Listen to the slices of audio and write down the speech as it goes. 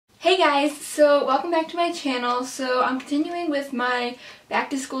Hey guys, so welcome back to my channel. So I'm continuing with my back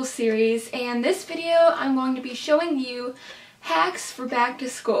to school series, and this video I'm going to be showing you hacks for back to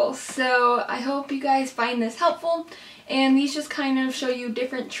school. So I hope you guys find this helpful, and these just kind of show you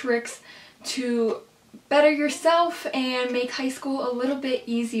different tricks to better yourself and make high school a little bit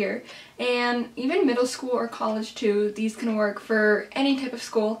easier, and even middle school or college too. These can work for any type of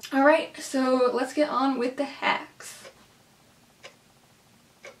school. Alright, so let's get on with the hacks.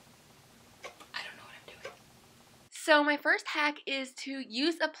 So my first hack is to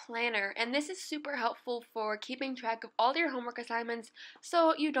use a planner, and this is super helpful for keeping track of all your homework assignments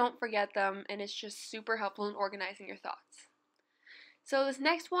so you don't forget them, and it's just super helpful in organizing your thoughts. So this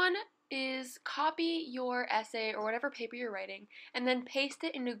next one is copy your essay or whatever paper you're writing and then paste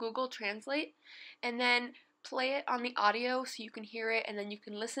it into Google Translate and then play it on the audio so you can hear it and then you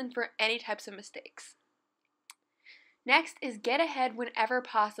can listen for any types of mistakes. Next is get ahead whenever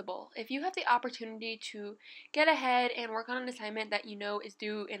possible. If you have the opportunity to get ahead and work on an assignment that you know is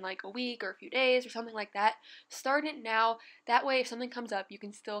due in like a week or a few days or something like that, start it now. That way if something comes up, you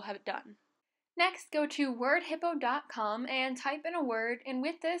can still have it done. Next, go to wordhippo.com and type in a word, and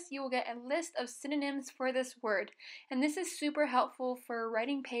with this you will get a list of synonyms for this word. And this is super helpful for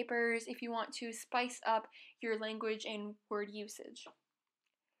writing papers if you want to spice up your language and word usage.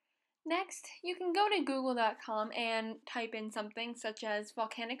 Next, you can go to google.com and type in something such as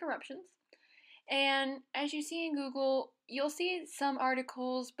volcanic eruptions. And as you see in Google, you'll see some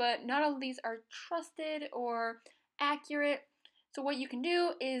articles, but not all of these are trusted or accurate. So what you can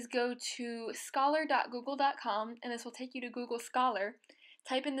do is go to scholar.google.com, and this will take you to Google Scholar.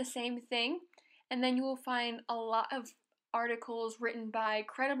 Type in the same thing, and then you will find a lot of articles written by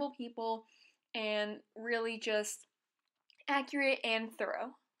credible people and really just accurate and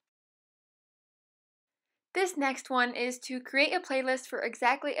thorough. This next one is to create a playlist for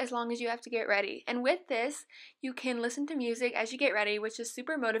exactly as long as you have to get ready. And with this, you can listen to music as you get ready, which is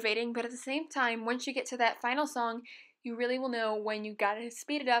super motivating, but at the same time, once you get to that final song, you really will know when you gotta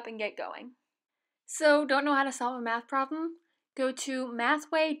speed it up and get going. So, don't know how to solve a math problem? Go to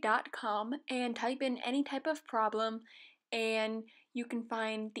mathway.com and type in any type of problem, and you can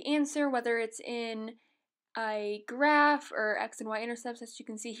find the answer, whether it's in a graph or x and y intercepts. As you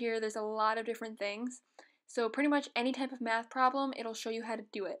can see here, there's a lot of different things. So pretty much any type of math problem, it'll show you how to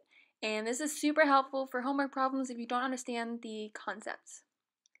do it. And this is super helpful for homework problems if you don't understand the concepts.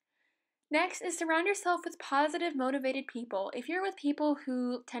 Next is surround yourself with positive, motivated people. If you're with people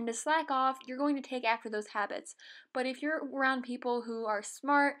who tend to slack off, you're going to take after those habits. But if you're around people who are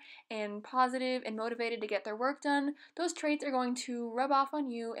smart and positive and motivated to get their work done, those traits are going to rub off on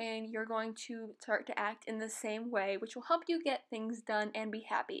you and you're going to start to act in the same way, which will help you get things done and be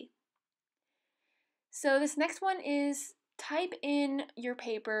happy. So this next one is type in your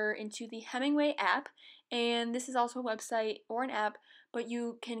paper into the Hemingway app, and this is also a website or an app, but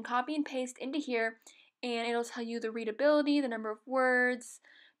you can copy and paste into here, and it'll tell you the readability, the number of words,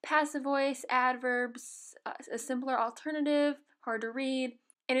 passive voice, adverbs, a simpler alternative, hard to read,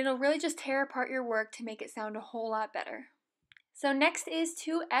 and it'll really just tear apart your work to make it sound a whole lot better. So next is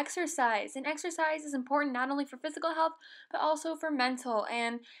to exercise, and exercise is important not only for physical health, but also for mental,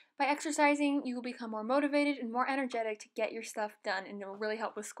 and by exercising, you will become more motivated and more energetic to get your stuff done, and it will really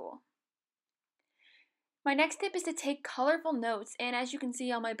help with school. My next tip is to take colorful notes, and as you can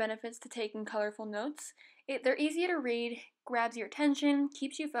see, all my benefits to taking colorful notes. They're easy to read, grabs your attention,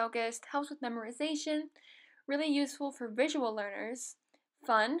 keeps you focused, helps with memorization, really useful for visual learners,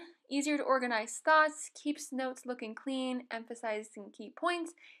 fun, easier to organize thoughts, keeps notes looking clean, emphasizing key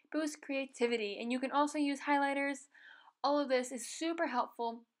points, boosts creativity, and you can also use highlighters. All of this is super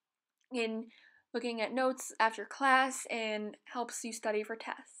helpful in looking at notes after class and helps you study for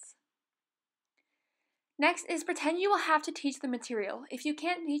tests. Next is pretend you will have to teach the material. If you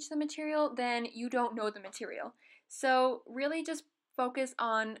can't teach the material, then you don't know the material. So really just focus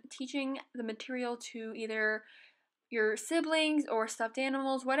on teaching the material to either your siblings or stuffed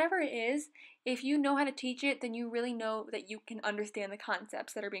animals, whatever it is. If you know how to teach it, then you really know that you can understand the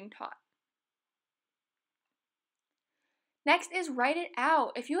concepts that are being taught. Next is write it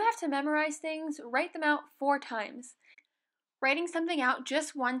out. If you have to memorize things, write them out 4 times. Writing something out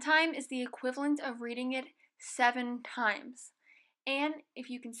just 1 time is the equivalent of reading it 7 times. And if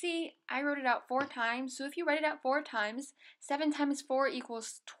you can see, I wrote it out 4 times, so if you write it out 4 times, 7 times 4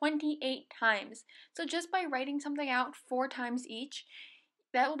 equals 28 times. So just by writing something out 4 times each,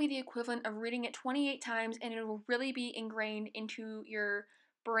 that will be the equivalent of reading it 28 times, and it will really be ingrained into your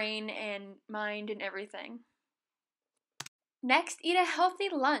brain and mind and everything. Next, eat a healthy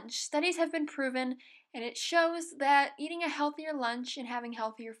lunch. Studies have been proven And it shows that eating a healthier lunch and having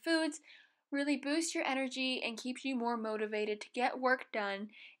healthier foods really boosts your energy and keeps you more motivated to get work done.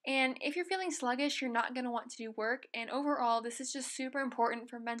 And if you're feeling sluggish, you're not going to want to do work. And overall, this is just super important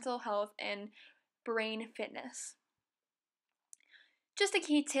for mental health and brain fitness. Just a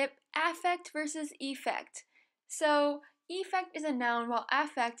key tip, affect versus effect. So, effect is a noun while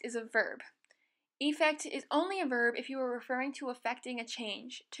affect is a verb. Effect is only a verb if you are referring to affecting a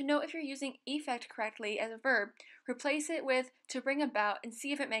change. To know if you're using effect correctly as a verb, replace it with to bring about and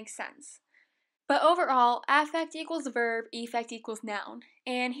see if it makes sense. But overall, affect equals verb, effect equals noun.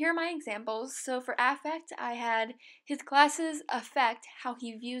 And here are my examples. So for affect, I had his glasses affect how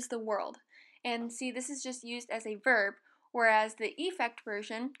he views the world. And see, this is just used as a verb, whereas the effect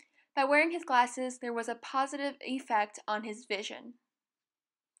version, by wearing his glasses, there was a positive effect on his vision.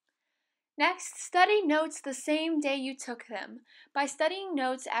 Next, study notes the same day you took them. By studying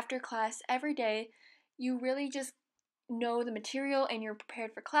notes after class every day, you really just know the material and you're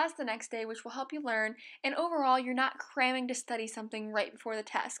prepared for class the next day, which will help you learn. And overall, you're not cramming to study something right before the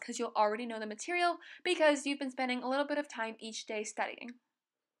test because you'll already know the material because you've been spending a little bit of time each day studying.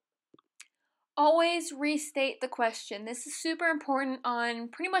 Always restate the question. This is super important on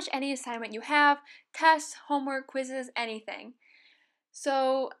pretty much any assignment you have, tests, homework, quizzes, anything.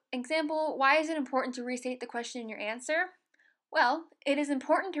 So, example, why is it important to restate the question in your answer? Well, it is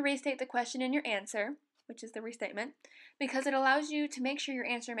important to restate the question in your answer, which is the restatement, because it allows you to make sure your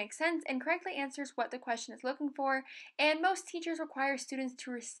answer makes sense and correctly answers what the question is looking for, and most teachers require students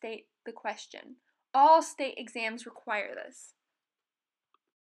to restate the question. All state exams require this.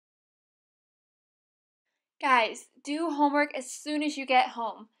 Guys, do homework as soon as you get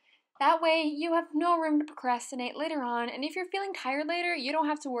home. That way, you have no room to procrastinate later on, and if you're feeling tired later, you don't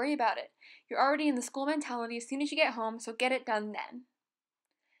have to worry about it. You're already in the school mentality as soon as you get home, so get it done then.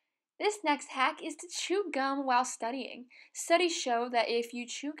 This next hack is to chew gum while studying. Studies show that if you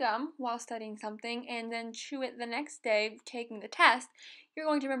chew gum while studying something and then chew it the next day taking the test, you're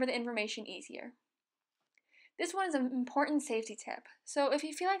going to remember the information easier. This one is an important safety tip. So if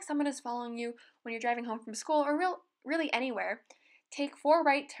you feel like someone is following you when you're driving home from school or really anywhere, take 4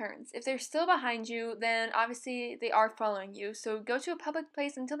 right turns. If they're still behind you, then obviously they are following you. So go to a public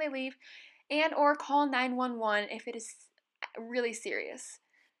place until they leave and or call 911 if it is really serious.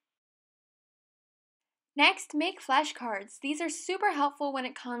 Next, make flashcards. These are super helpful when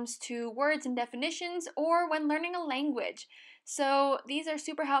it comes to words and definitions or when learning a language. So these are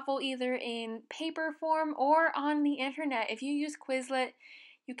super helpful either in paper form or on the internet. If you use Quizlet,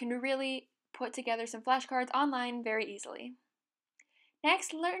 you can really put together some flashcards online very easily.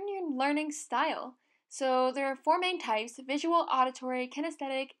 Next, learn your learning style. So there are 4 main types: visual, auditory,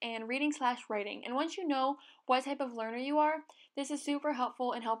 kinesthetic, and reading/writing. And once you know what type of learner you are, this is super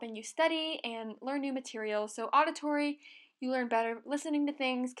helpful in helping you study and learn new material. So auditory, you learn better listening to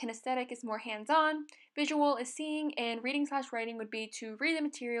things. Kinesthetic is more hands-on. Visual is seeing, and reading/writing would be to read the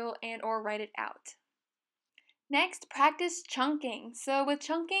material and or write it out. Next, practice chunking. So with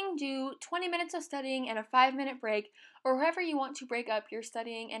chunking, do 20 minutes of studying and a 5-minute break, or however you want to break up your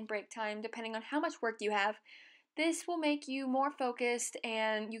studying and break time depending on how much work you have. This will make you more focused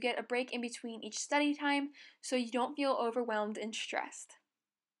and you get a break in between each study time so you don't feel overwhelmed and stressed.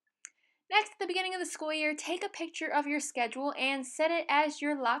 Next, at the beginning of the school year, take a picture of your schedule and set it as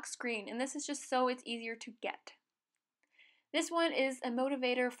your lock screen, and this is just so it's easier to get. This one is a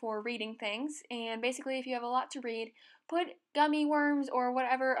motivator for reading things, and basically if you have a lot to read, put gummy worms or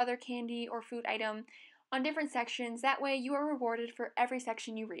whatever other candy or food item on different sections. That way you are rewarded for every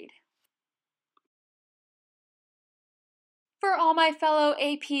section you read. For all my fellow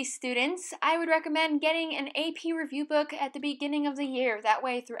AP students, I would recommend getting an AP review book at the beginning of the year. That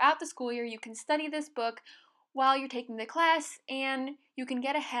way throughout the school year you can study this book while you're taking the class and you can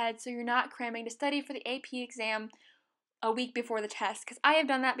get ahead so you're not cramming to study for the AP exam a week before the test, because I have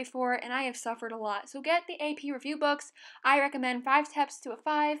done that before and I have suffered a lot. So get the AP review books. I recommend 5 Steps to a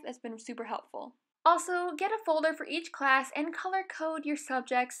 5. That's been super helpful. Also, get a folder for each class and color code your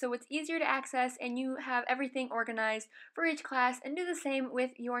subjects so it's easier to access and you have everything organized for each class, and do the same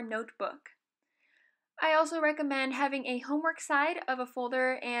with your notebook. I also recommend having a homework side of a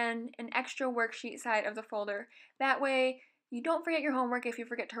folder and an extra worksheet side of the folder. That way, you don't forget your homework. If you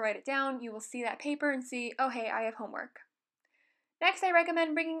forget to write it down, you will see that paper and see, oh hey, I have homework. Next, I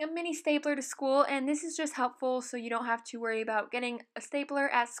recommend bringing a mini stapler to school, and this is just helpful so you don't have to worry about getting a stapler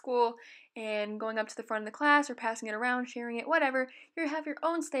at school and going up to the front of the class or passing it around, sharing it, whatever. You have your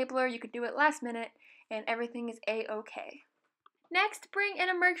own stapler, you could do it last minute, and everything is a-okay. Next, bring an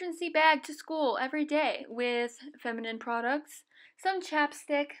emergency bag to school every day with feminine products, some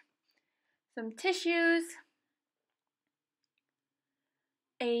chapstick, some tissues,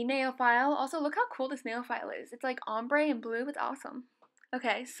 a nail file. Also, look how cool this nail file is. It's like ombre and blue. It's awesome.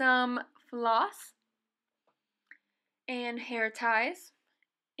 Okay, some floss and hair ties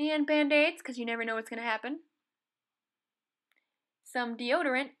and band-aids because you never know what's going to happen. Some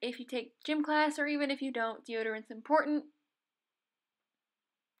deodorant if you take gym class, or even if you don't, deodorant's important.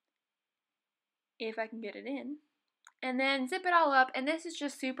 If I can get it in. And then zip it all up, and this is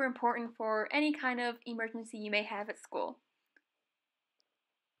just super important for any kind of emergency you may have at school.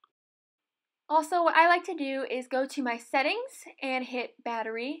 Also, what I like to do is go to my settings and hit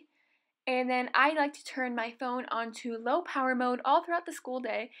battery, and then I like to turn my phone onto low power mode all throughout the school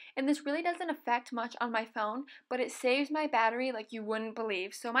day, and this really doesn't affect much on my phone, but it saves my battery like you wouldn't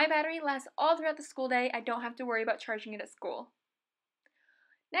believe. So my battery lasts all throughout the school day. I don't have to worry about charging it at school.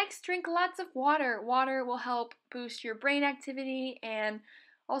 Next, drink lots of water. Water will help boost your brain activity, and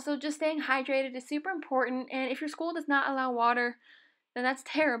also just staying hydrated is super important, and if your school does not allow water, then that's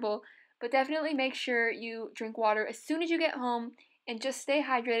terrible. But definitely make sure you drink water as soon as you get home and just stay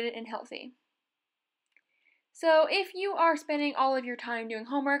hydrated and healthy. So if you are spending all of your time doing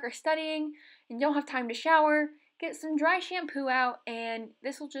homework or studying and don't have time to shower, get some dry shampoo out, and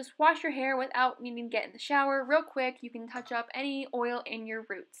this will just wash your hair without needing to get in the shower. Real quick, you can touch up any oil in your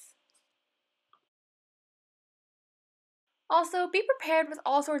roots. Also, be prepared with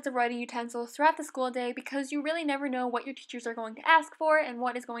all sorts of writing utensils throughout the school day because you really never know what your teachers are going to ask for and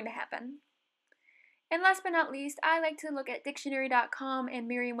what is going to happen. And last but not least, I like to look at dictionary.com and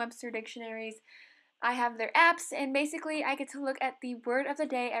Merriam-Webster dictionaries. I have their apps, and basically I get to look at the word of the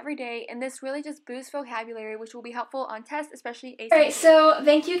day every day, and this really just boosts vocabulary, which will be helpful on tests, especially ACT. Alright, so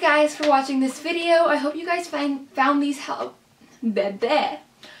thank you guys for watching this video. I hope you guys found these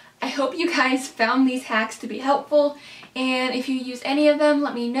I hope you guys found these hacks to be helpful, and if you use any of them,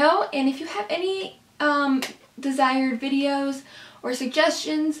 let me know. And if you have any desired videos or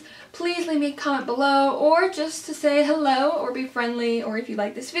suggestions, please leave me a comment below, or just to say hello or be friendly, or if you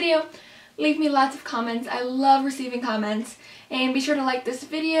like this video, leave me lots of comments. I love receiving comments. And be sure to like this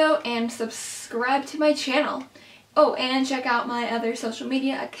video and subscribe to my channel. Oh, and check out my other social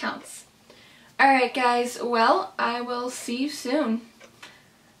media accounts. Alright guys, well, I will see you soon.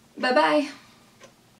 Bye-bye.